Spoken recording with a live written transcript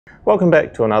Welcome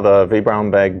back to another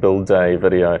vBrownBag build day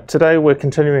video. Today we're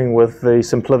continuing with the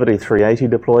SimpliVity 380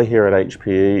 deploy here at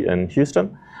HPE in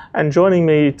Houston. And joining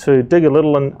me to dig a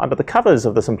little under the covers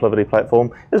of the SimpliVity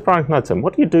platform is Brian Knudtson.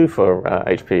 What do you do for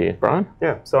HPE, Brian?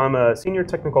 Yeah, so I'm a senior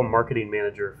technical marketing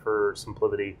manager for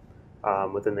SimpliVity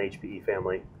within the HPE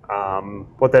family.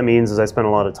 What that means is I spend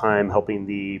a lot of time helping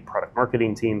the product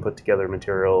marketing team put together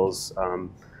materials,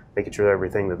 making sure that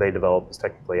everything that they develop is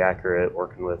technically accurate,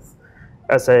 working with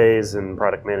SAs and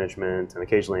product management and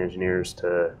occasionally engineers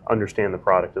to understand the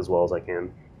product as well as I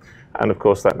can. And of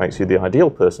course that makes you the ideal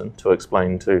person to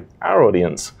explain to our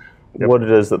audience what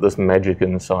it is that this magic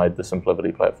inside the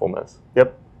SimpliVity platform is.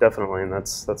 Yep, definitely, and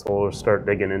that's what we'll start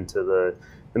digging into the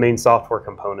main software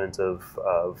component of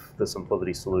the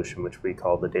SimpliVity solution, which we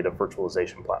call the Data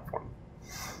Virtualization Platform.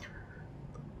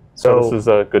 So this is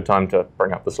a good time to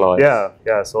bring up the slides.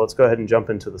 Yeah. So let's go ahead and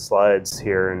jump into the slides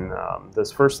here. And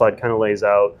this first slide kind of lays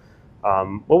out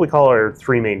what we call our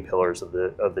three main pillars of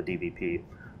the DVP.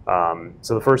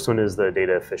 So the first one is the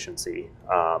data efficiency.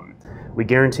 We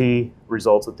guarantee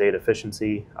results with data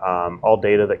efficiency. All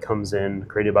data that comes in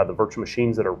created by the virtual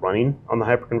machines that are running on the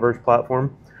hyperconverged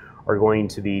platform are going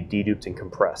to be deduped and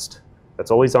compressed. That's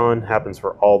always on, happens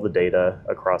for all the data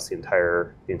across the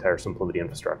entire SimpliVity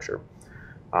infrastructure.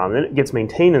 Then it gets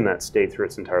maintained in that state through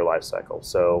its entire life cycle.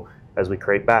 So as we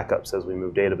create backups, as we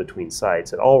move data between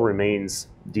sites, it all remains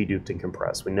deduped and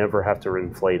compressed. We never have to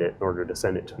inflate it in order to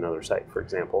send it to another site, for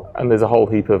example. And there's a whole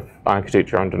heap of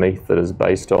architecture underneath that is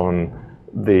based on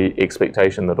the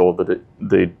expectation that all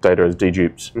the data is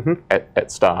deduped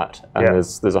at start. And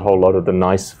there's a whole lot of the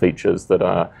nice features that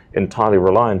are entirely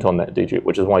reliant on that dedupe,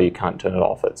 which is why you can't turn it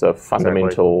off. It's a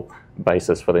fundamental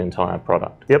basis for the entire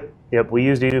product. Yep, we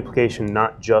use deduplication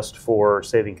not just for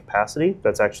saving capacity.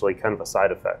 That's actually kind of a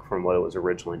side effect from what it was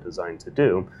originally designed to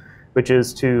do, which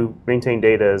is to maintain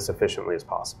data as efficiently as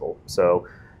possible. So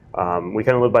we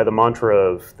kind of live by the mantra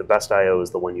of the best I/O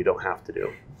is the one you don't have to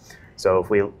do. So if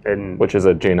we which is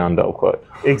a Gene Undell quote.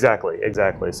 Exactly.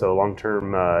 So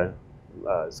long-term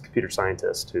computer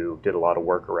scientist who did a lot of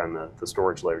work around the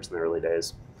storage layers in the early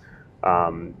days.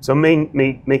 So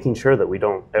making sure that we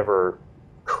don't ever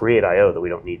create I/O that we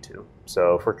don't need to.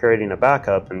 So if we're creating a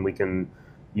backup and we can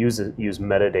use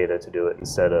metadata to do it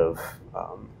instead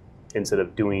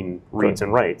of doing reads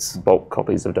and writes. Bulk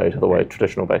copies of data the way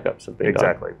traditional backups have been done.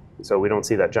 Exactly. So we don't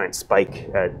see that giant spike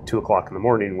at 2 o'clock in the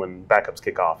morning when backups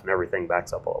kick off and everything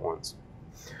backs up all at once.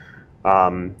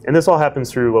 And this all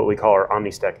happens through what we call our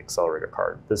OmniStack accelerator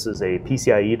card. This is a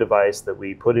PCIe device that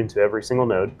we put into every single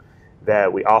node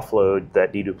that we offload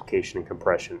that deduplication and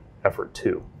compression effort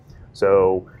to.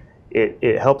 So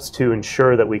it helps to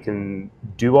ensure that we can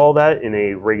do all that in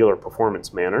a regular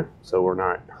performance manner. So we're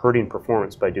not hurting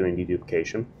performance by doing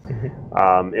deduplication.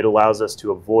 It allows us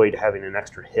to avoid having an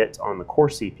extra hit on the core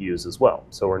CPUs as well.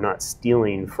 So we're not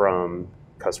stealing from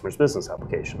customers' business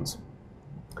applications.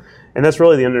 And that's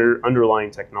really the underlying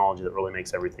technology that really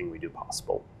makes everything we do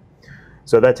possible.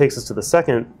 So that takes us to the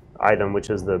second item, which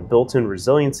is the built-in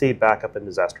resiliency, backup, and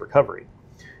disaster recovery.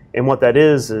 And what that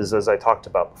is, as I talked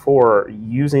about before,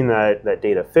 using that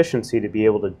data efficiency to be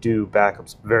able to do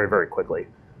backups very, very quickly.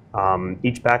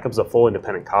 Each backup is a full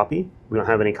independent copy. We don't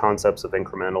have any concepts of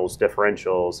incrementals,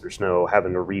 differentials. There's no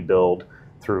having to rebuild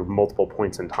through multiple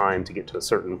points in time to get to a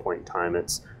certain point in time.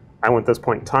 It's, I want this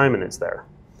point in time and it's there.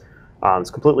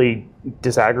 It's completely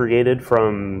disaggregated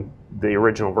from the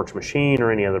original virtual machine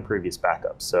or any other previous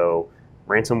backup. So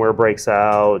ransomware breaks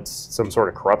out, some sort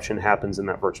of corruption happens in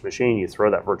that virtual machine, you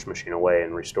throw that virtual machine away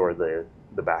and restore the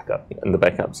backup. And the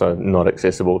backups are not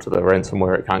accessible to the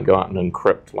ransomware. It can't go out and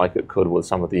encrypt like it could with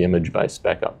some of the image-based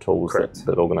backup tools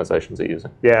that organizations are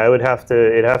using. Yeah, it'd have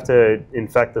to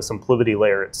infect the SimpliVity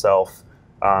layer itself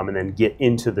and then get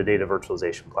into the data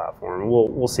virtualization platform. And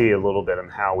we'll see a little bit on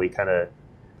how we kind of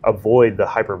avoid the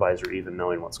hypervisor even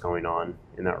knowing what's going on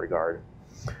in that regard.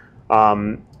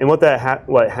 And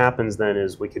what happens then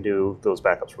is we can do those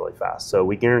backups really fast. So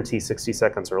we guarantee 60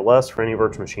 seconds or less for any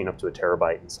virtual machine up to a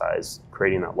terabyte in size,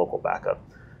 creating that local backup.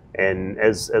 And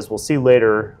as we'll see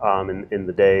later in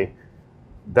the day,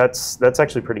 that's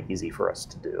actually pretty easy for us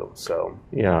to do. So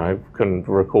yeah, I can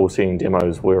recall seeing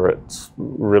demos where it's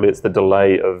the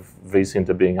delay of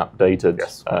vCenter being updated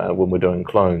when we're doing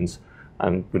clones.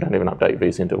 And we don't even update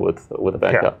vCenter with a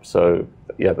backup. Yeah. So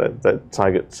yeah, that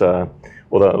target's,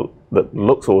 although that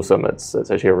looks awesome, it's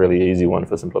actually a really easy one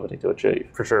for SimpliVity to achieve.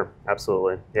 For sure,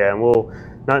 absolutely. Yeah, and we'll,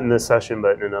 not in this session,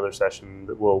 but in another session,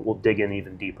 we'll dig in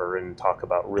even deeper and talk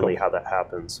about really how that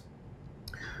happens.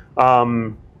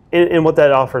 And what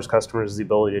that offers customers is the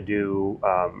ability to do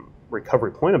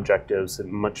recovery point objectives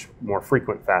in much more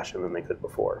frequent fashion than they could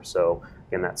before. So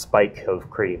again, that spike of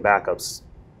creating backups,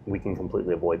 we can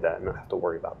completely avoid that and not have to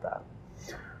worry about that.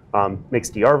 Makes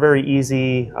DR very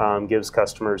easy, gives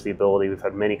customers the ability, we've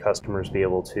had many customers be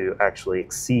able to actually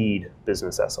exceed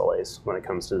business SLAs when it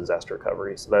comes to disaster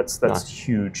recovery. So that's nice.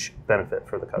 Huge benefit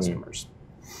for the customers.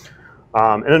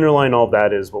 And underlying all of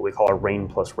that is what we call a RAIN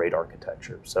plus RAID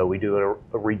architecture. So we do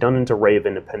a redundant array of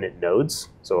independent nodes,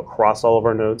 so across all of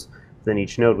our nodes. Within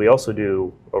each node, we also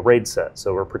do a RAID set,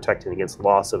 so we're protecting against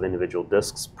loss of individual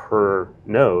disks per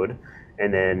node.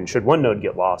 And then should one node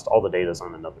get lost, all the data is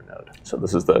on another node. So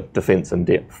this is the defense in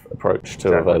depth approach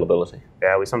to availability.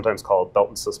 Yeah, we sometimes call it belt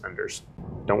and suspenders.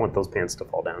 Don't want those pants to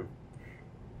fall down.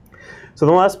 So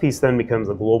the last piece then becomes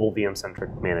the global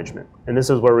VM-centric management. And this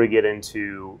is where we get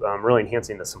into really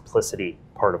enhancing the simplicity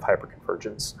part of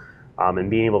hyperconvergence and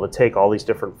being able to take all these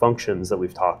different functions that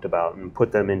we've talked about and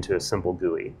put them into a simple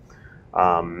GUI.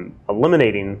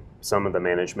 Eliminating some of the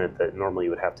management that normally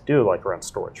you would have to do, like around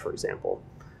storage, for example.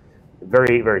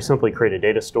 Very, very simply create a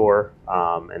data store,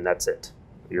 and that's it.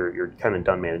 You're kind of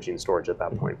done managing storage at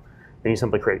that point. Then you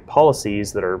simply create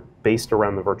policies that are based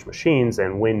around the virtual machines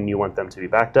and when you want them to be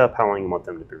backed up, how long you want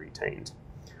them to be retained.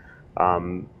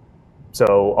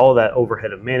 So all of that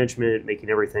overhead of management,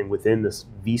 making everything within this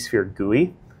vSphere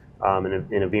GUI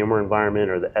in a VMware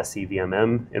environment or the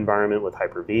SEVMM environment with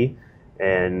Hyper-V,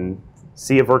 and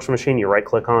see a virtual machine, you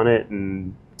right-click on it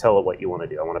and tell it what you want to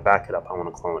do. I want to back it up, I want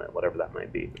to clone it, whatever that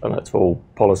might be. And that's all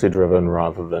policy-driven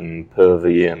rather than per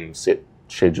VM set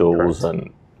schedules. Correct.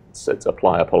 And sets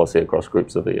apply a policy across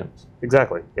groups of VMs.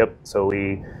 Exactly, yep. So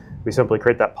we simply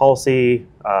create that policy,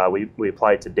 we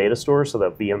apply it to data stores so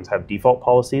that VMs have default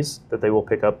policies that they will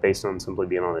pick up based on simply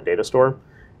being on the data store.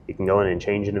 You can go in and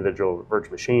change individual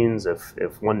virtual machines.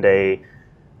 If one day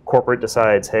corporate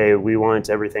decides, hey, we want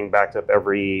everything backed up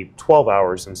every 12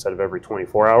 hours instead of every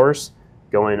 24 hours,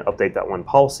 go in, update that one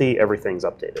policy, everything's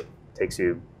updated. It takes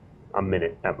you a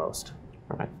minute at most.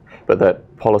 Right. But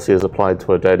that policy is applied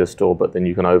to a data store, but then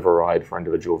you can override for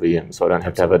individual VMs. So I don't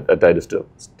have to have a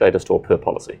data store per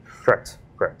policy. Correct.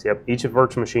 Correct. Yep. Each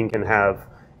virtual machine can have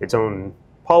its own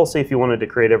policy if you wanted to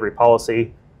create every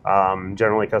policy.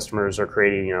 Generally, customers are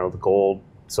creating, the gold,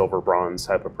 silver, bronze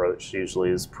type approach. Usually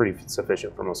is pretty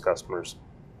sufficient for most customers.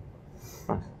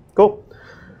 Nice. Cool.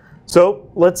 So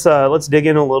let's dig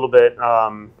in a little bit.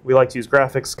 We like to use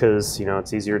graphics because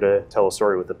it's easier to tell a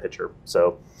story with a picture.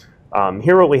 So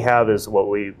here what we have is what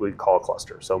we call a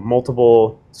cluster. So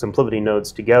multiple SimpliVity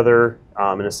nodes together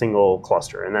in a single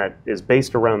cluster, and that is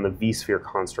based around the vSphere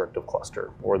construct of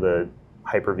cluster, or the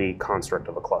Hyper-V construct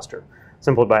of a cluster.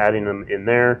 Simply by adding them in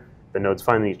there, the nodes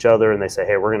find each other and they say,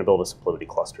 hey, we're going to build a SimpliVity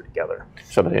cluster together.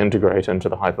 So they integrate into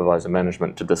the hypervisor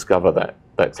management to discover that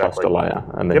cluster layer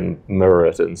and then mirror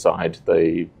it inside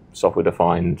the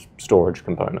software-defined storage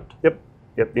component.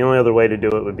 Yep. The only other way to do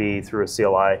it would be through a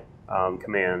CLI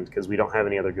command, because we don't have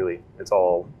any other GUI. It's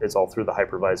all through the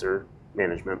hypervisor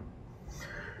management.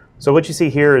 So what you see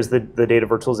here is the data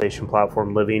virtualization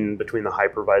platform living between the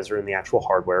hypervisor and the actual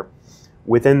hardware.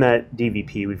 Within that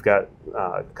DVP, we've got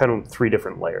kind of three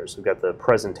different layers. We've got the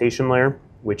presentation layer,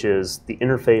 which is the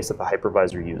interface that the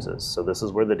hypervisor uses. So this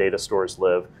is where the data stores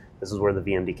live. This is where the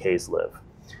VMDKs live.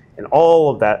 And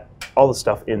all the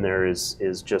stuff in there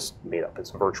is just made up.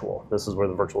 It's virtual. This is where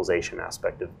the virtualization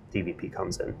aspect of DVP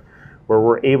comes in, where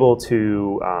we're able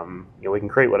to, we can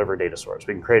create whatever data stores.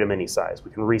 We can create them any size.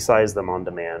 We can resize them on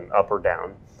demand, up or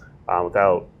down,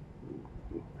 without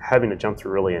having to jump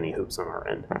through really any hoops on our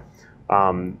end.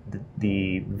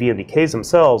 The VMDKs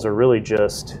themselves are really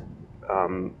just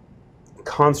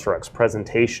constructs,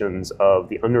 presentations of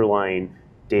the underlying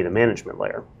data management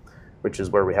layer, which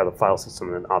is where we have a file system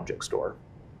and an object store.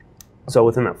 So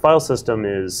within that file system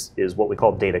is what we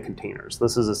call data containers.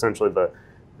 This is essentially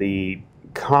the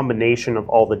combination of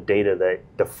all the data that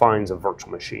defines a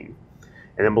virtual machine.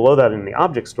 And then below that in the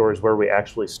object store is where we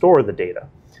actually store the data.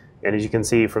 And as you can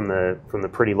see from the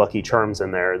pretty lucky charms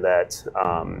in there, that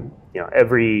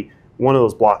every one of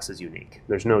those blocks is unique.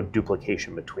 There's no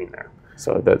duplication between there.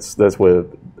 So that's where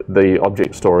the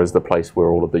object store is the place where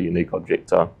all of the unique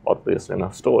objects are obviously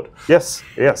enough stored. Yes,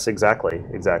 exactly.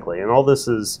 And all this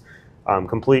is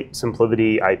complete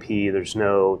SimpliVity IP. There's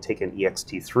no taking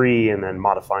ext3 and then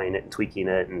modifying it and tweaking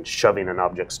it and shoving an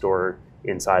object store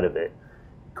inside of it.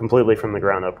 Completely from the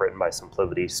ground up, written by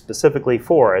SimpliVity, specifically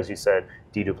for, as you said,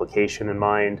 deduplication in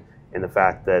mind, and the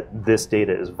fact that this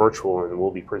data is virtual and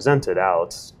will be presented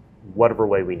out whatever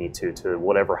way we need to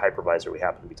whatever hypervisor we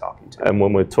happen to be talking to. And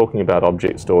when we're talking about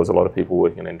object stores, a lot of people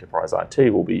working in enterprise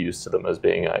IT will be used to them as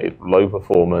being a low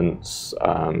performance,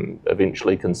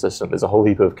 eventually consistent. There's a whole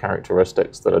heap of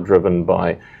characteristics that are driven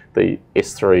by the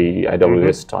S3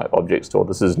 AWS type object store.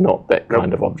 This is not that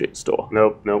kind of object store.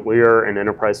 Nope. We are an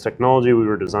enterprise technology. We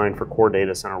were designed for core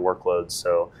data center workloads.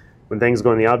 So when things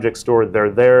go in the object store, they're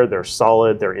there, they're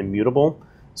solid, they're immutable.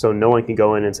 So no one can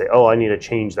go in and say, oh, I need to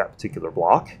change that particular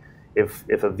block. If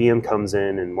a VM comes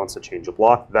in and wants to change a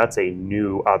block, that's a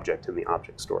new object in the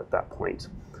object store at that point.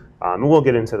 And we'll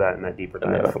get into that in that deeper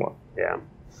dive. Yeah.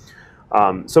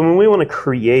 So when we want to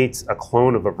create a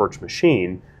clone of a virtual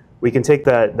machine, we can take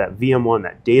that VM1,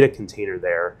 that data container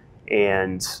there,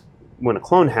 and when a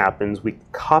clone happens, we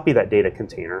copy that data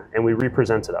container and we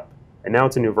represent it up. And now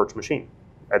it's a new virtual machine.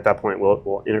 At that point,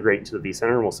 we'll integrate into the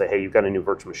vCenter and we'll say, hey, you've got a new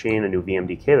virtual machine, a new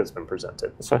VMDK that's been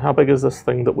presented. So how big is this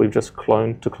thing that we've just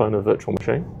cloned to clone a virtual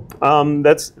machine?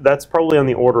 That's probably on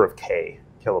the order of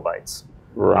kilobytes.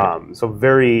 Right. So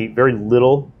very, very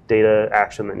little data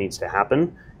action that needs to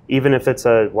happen, even if it's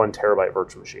a 1 terabyte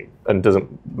virtual machine. And does it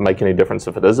make any difference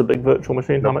if it is a big virtual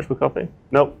machine, Nope. how much we copy?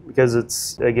 Nope, because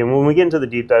it's, again, when we get into the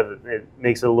deep dive, it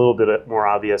makes it a little bit more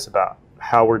obvious about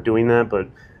how we're doing that, but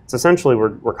it's essentially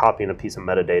we're copying a piece of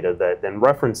metadata that then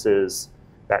references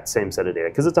that same set of data,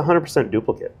 because it's 100%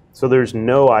 duplicate. So there's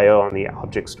no I/O on the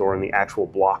object store and the actual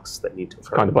blocks that need to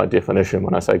occur. Kind of by definition,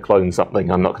 when I say clone something,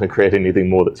 I'm not going to create anything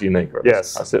more that's unique. Or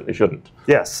Yes. I certainly shouldn't.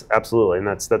 Yes, absolutely, and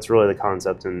that's really the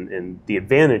concept. And the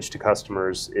advantage to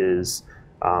customers is,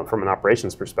 from an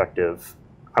operations perspective,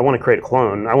 I want to create a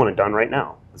clone. I want it done right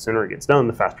now. The sooner it gets done,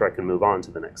 the faster I can move on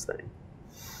to the next thing.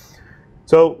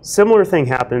 So similar thing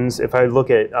happens if I look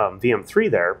at VM3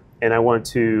 there, and I want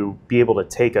to be able to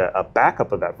take a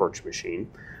backup of that virtual machine.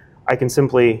 I can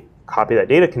simply copy that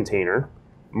data container,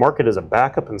 mark it as a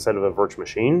backup instead of a virtual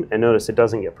machine, and notice it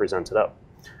doesn't get presented up.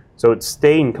 So it's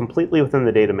staying completely within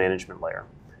the data management layer.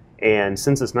 And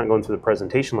since it's not going through the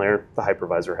presentation layer, the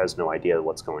hypervisor has no idea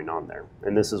what's going on there.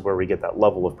 And this is where we get that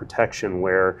level of protection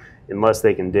where, unless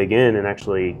they can dig in and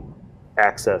actually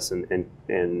access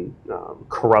and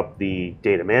corrupt the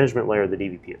data management layer, the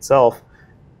DVP itself,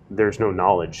 there's no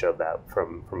knowledge of that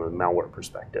from a malware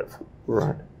perspective.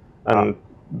 Right. And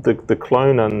the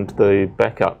clone and the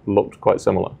backup looked quite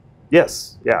similar.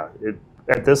 Yes, yeah.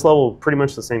 At this level, pretty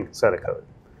much the same set of code.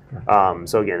 Right.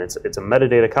 So again, it's a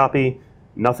metadata copy.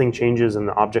 Nothing changes in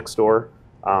the object store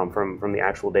from the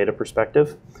actual data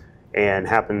perspective, and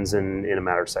happens in a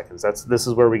matter of seconds. This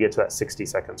is where we get to that 60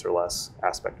 seconds or less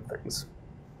aspect of things.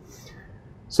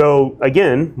 So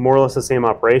again, more or less the same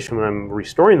operation. When I'm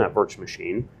restoring that virtual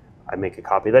machine, I make a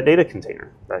copy of that data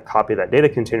container. That copy of that data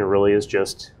container really is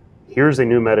just, here's a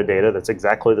new metadata that's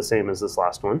exactly the same as this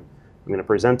last one. I'm going to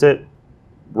present it,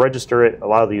 register it,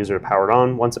 allow the user to power it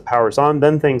on. Once it powers on,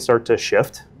 then things start to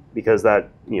shift, because that,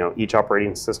 each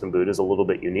operating system boot is a little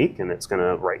bit unique, and it's going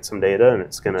to write some data, and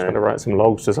it's going to write some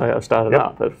logs to say it started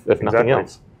up, if nothing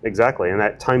else. Exactly, and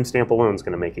that timestamp alone is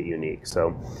going to make it unique.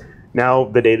 So now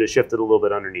the data shifted a little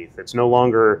bit underneath. It's no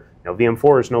longer,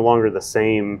 VM4 is no longer the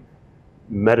same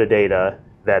metadata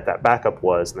that backup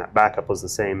was, and that backup was the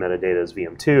same metadata as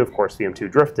VM2. Of course,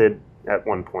 VM2 drifted at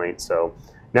one point, so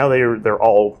now they're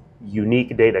all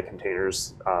unique data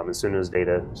containers as soon as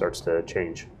data starts to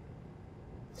change.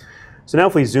 So now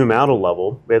if we zoom out a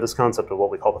level, we have this concept of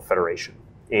what we call the federation.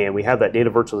 And we have that Data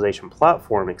Virtualization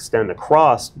Platform extend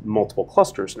across multiple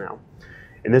clusters now.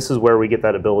 And this is where we get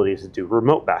that ability to do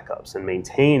remote backups and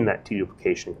maintain that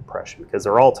deduplication compression, because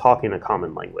they're all talking a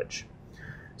common language.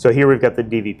 So here we've got the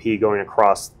DVP going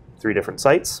across 3 different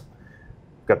sites.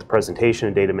 We've got the presentation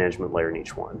and data management layer in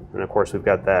each one. And of course, we've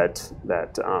got that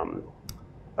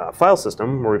file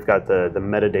system where we've got the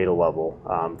metadata level.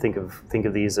 Think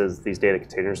of these data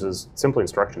containers as simply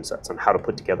instruction sets on how to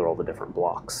put together all the different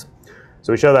blocks.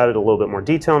 So we show that in a little bit more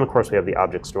detail, and of course we have the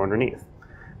object store underneath.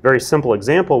 Very simple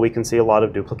example, we can see a lot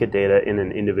of duplicate data in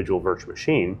an individual virtual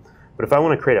machine, but if I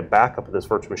want to create a backup of this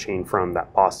virtual machine from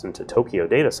that Boston to Tokyo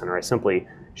data center, I simply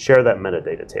share that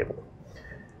metadata table.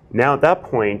 Now at that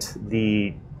point,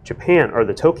 the Japan or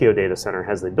the Tokyo data center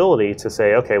has the ability to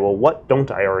say, okay, well, what don't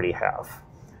I already have?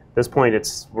 At this point,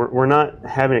 we're not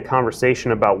having a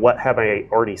conversation about what have I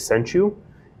already sent you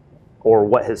or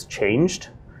what has changed,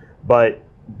 but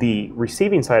the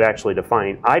receiving side actually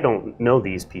defining, I don't know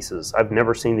these pieces. I've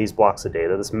never seen these blocks of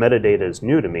data. This metadata is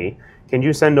new to me. Can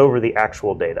you send over the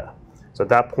actual data? So at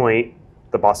that point,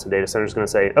 the Boston data center is going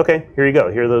to say, okay, here you go.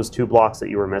 Here are those 2 blocks that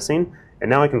you were missing. And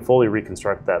now I can fully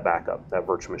reconstruct that backup, that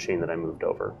virtual machine that I moved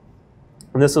over.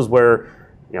 And this is where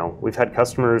we've had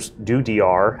customers do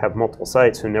DR, have multiple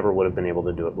sites who never would have been able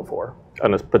to do it before.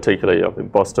 And it's particularly up in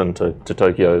Boston to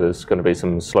Tokyo, there's going to be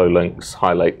some slow links,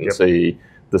 high latency. Yep.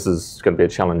 This is going to be a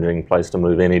challenging place to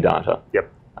move any data.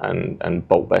 Yep. And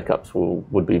bulk backups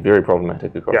would be very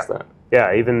problematic across that.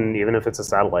 Yeah, even if it's a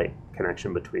satellite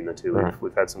connection between the two, right.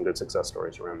 we've had some good success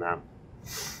stories around that.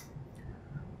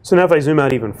 So now if I zoom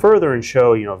out even further and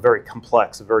show, a very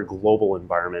complex, a very global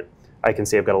environment, I can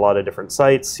see I've got a lot of different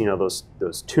sites. Those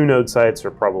 2-node sites are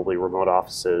probably remote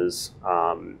offices.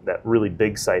 That really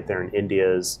big site there in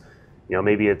India is,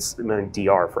 maybe it's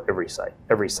DR for every site.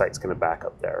 Every site's going to back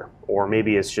up there. Or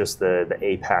maybe it's just the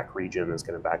APAC region is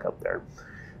going to back up there.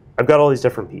 I've got all these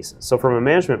different pieces. So from a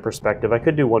management perspective, I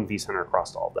could do one vCenter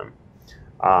across all of them.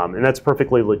 And that's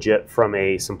perfectly legit from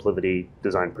a SimpliVity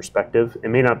design perspective. It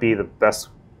may not be the best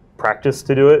practice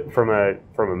to do it from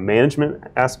a management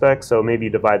aspect, so maybe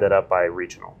you divide that up by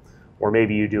regional, or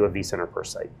maybe you do a vCenter per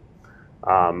site.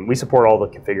 We support all the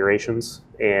configurations,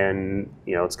 and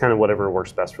it's kind of whatever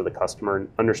works best for the customer.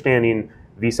 Understanding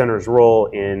vCenter's role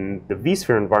in the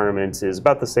vSphere environment is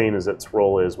about the same as its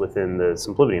role is within the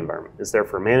SimpliVity environment. It's there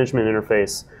for management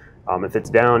interface. If it's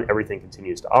down, everything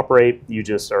continues to operate. You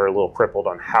just are a little crippled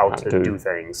on how to do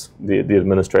things. The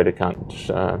administrator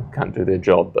can't do their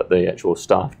job, but the actual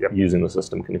staff using the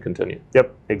system can continue.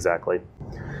 Yep, exactly.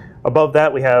 Above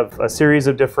that, we have a series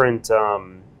of different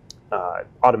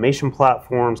automation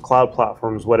platforms, cloud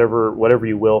platforms, whatever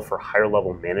you will, for higher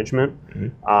level management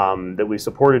that we've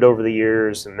supported over the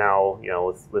years. And now,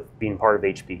 with being part of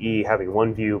HPE, having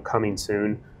OneView coming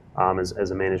soon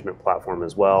as a management platform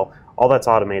as well. All that's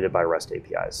automated by REST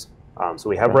APIs. So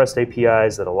we have REST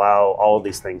APIs that allow all of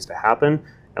these things to happen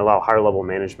and allow higher level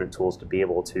management tools to be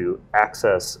able to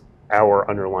access our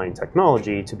underlying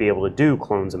technology to be able to do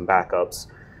clones and backups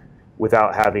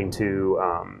without having to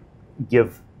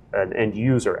give an end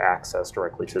user access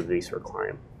directly to the vSphere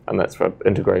client. And that's for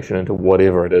integration into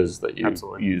whatever it is that you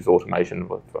use automation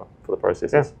for the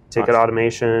processes. Yeah. Ticket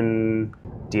automation,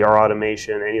 DR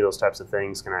automation, any of those types of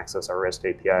things can access our REST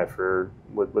API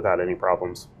without any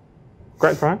problems.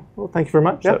 Great, Brian. Well, thank you very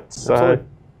much. Yeah, it's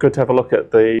good to have a look at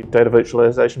the Data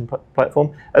Virtualization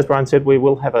Platform. As Brian said, we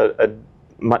will have a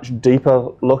much deeper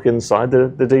look inside the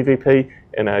DVP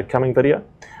in a coming video.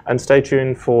 And stay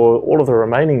tuned for all of the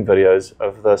remaining videos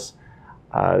of this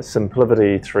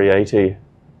SimpliVity 380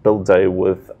 build day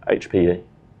with HPE.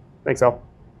 Thanks, Al.